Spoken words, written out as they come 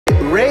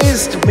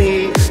raised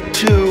me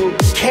to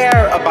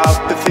care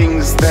about the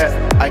things that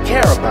I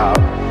care about,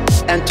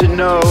 and to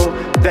know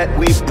that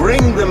we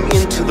bring them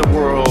into the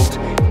world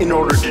in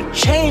order to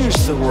change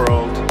the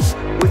world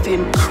with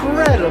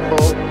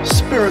incredible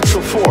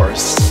spiritual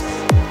force.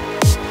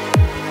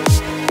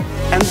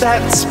 And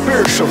that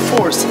spiritual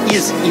force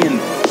is in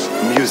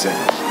music.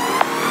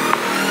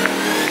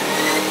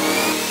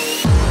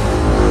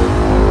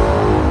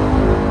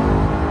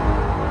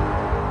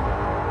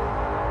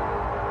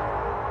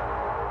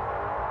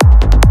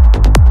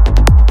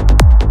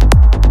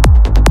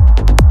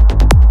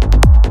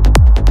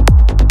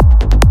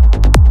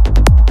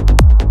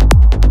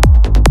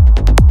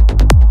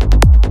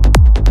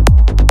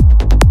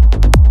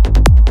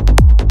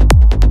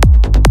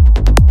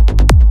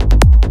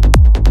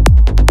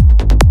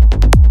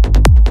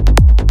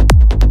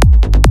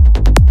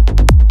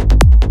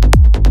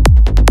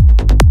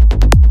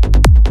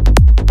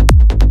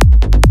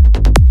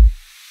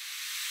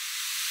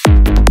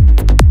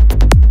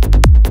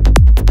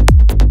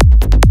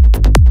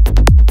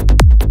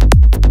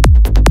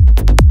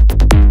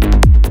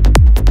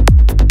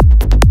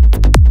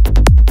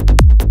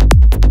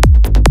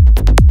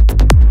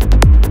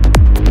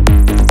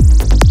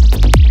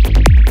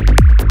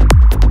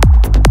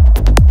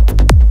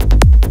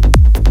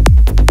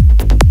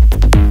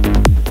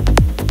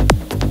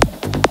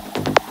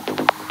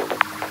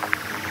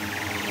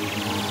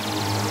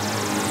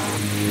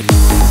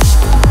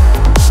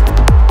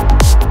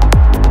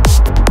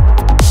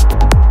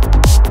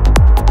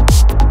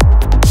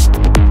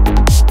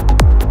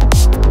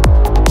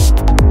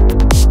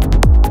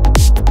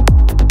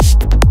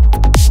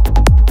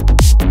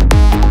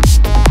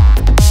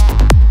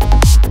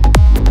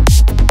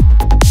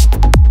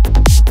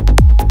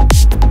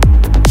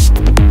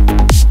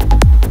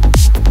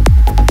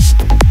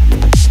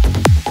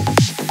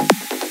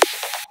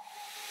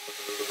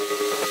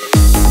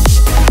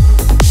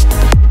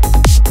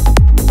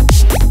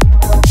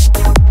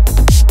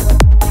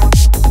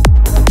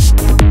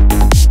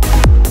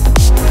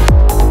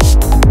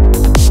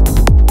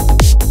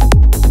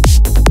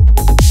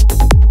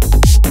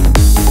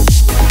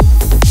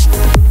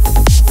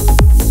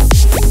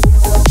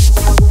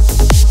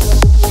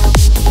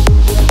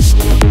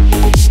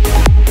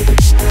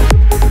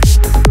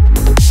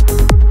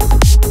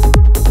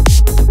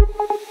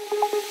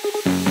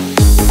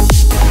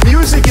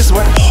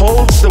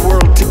 Holds the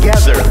world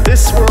together,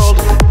 this world,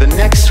 the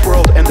next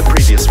world, and the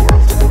previous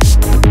world.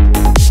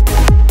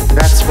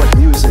 That's what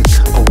music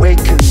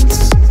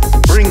awakens,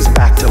 brings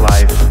back to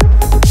life,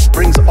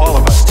 brings all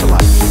of us to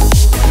life.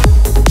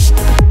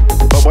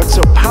 But what's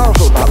so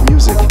powerful about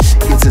music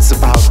is it's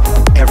about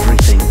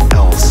everything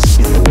else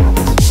in the world.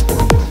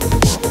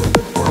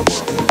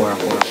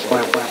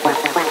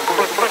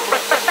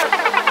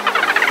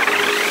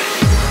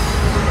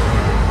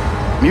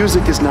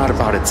 Music is not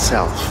about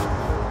itself.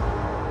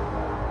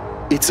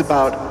 It's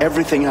about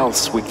everything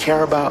else we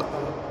care about,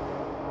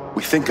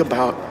 we think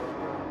about,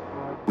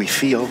 we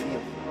feel,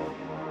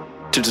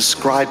 to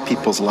describe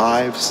people's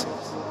lives,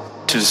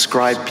 to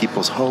describe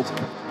people's hope,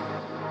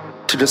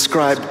 to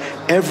describe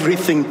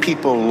everything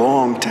people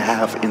long to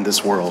have in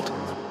this world,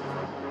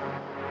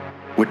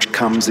 which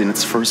comes in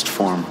its first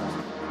form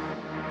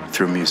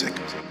through music.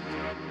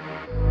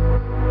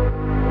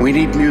 We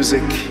need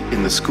music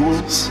in the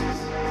schools.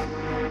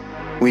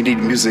 We need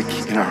music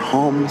in our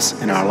homes,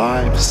 in our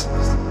lives.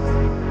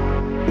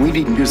 We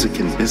need music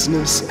in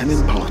business and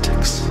in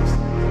politics.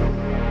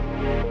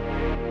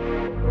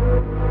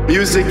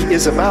 Music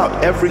is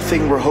about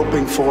everything we're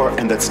hoping for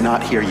and that's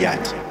not here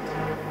yet.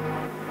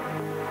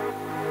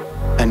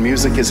 And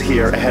music is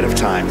here ahead of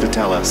time to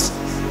tell us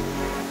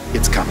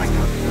it's coming.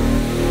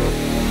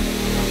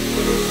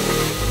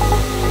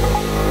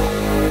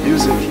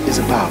 Music is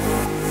about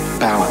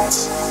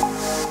balance,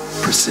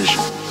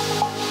 precision,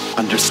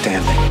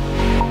 understanding,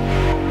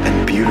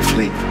 and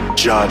beautifully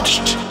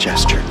judged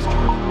gesture.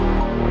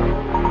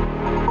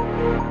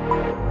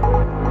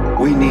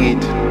 We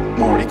need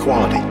more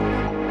equality.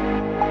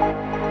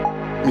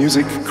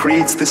 Music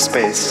creates this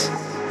space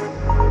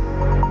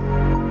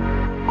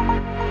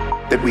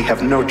that we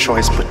have no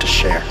choice but to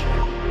share.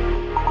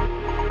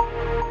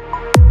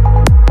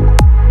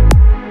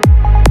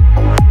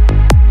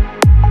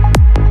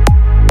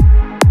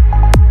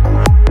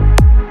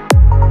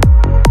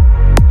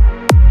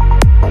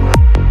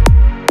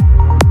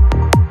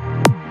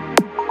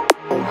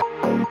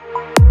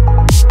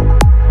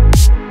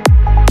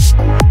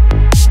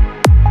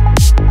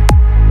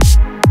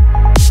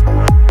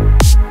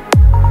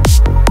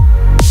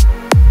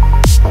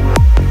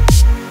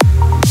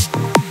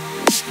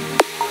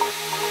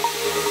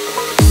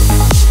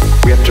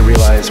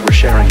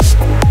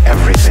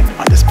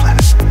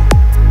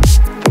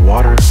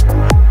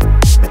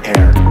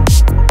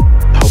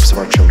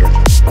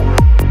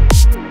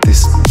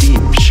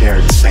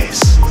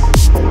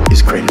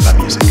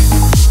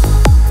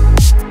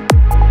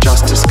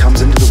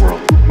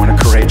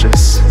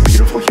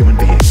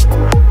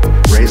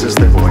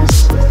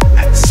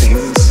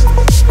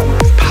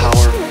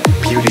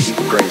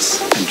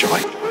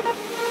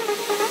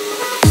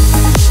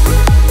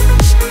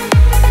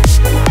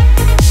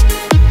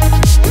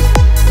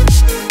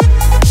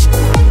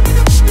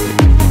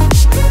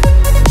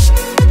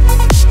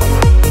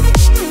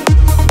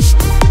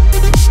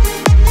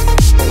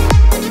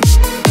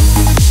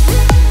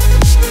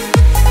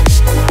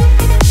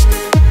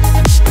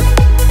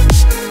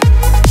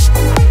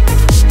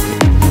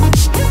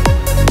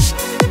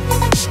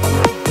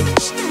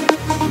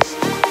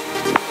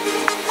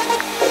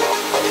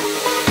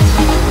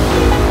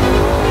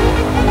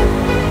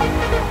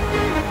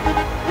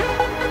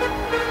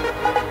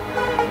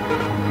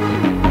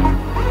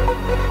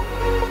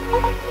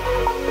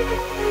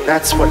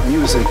 That's what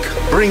music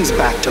brings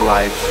back to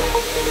life.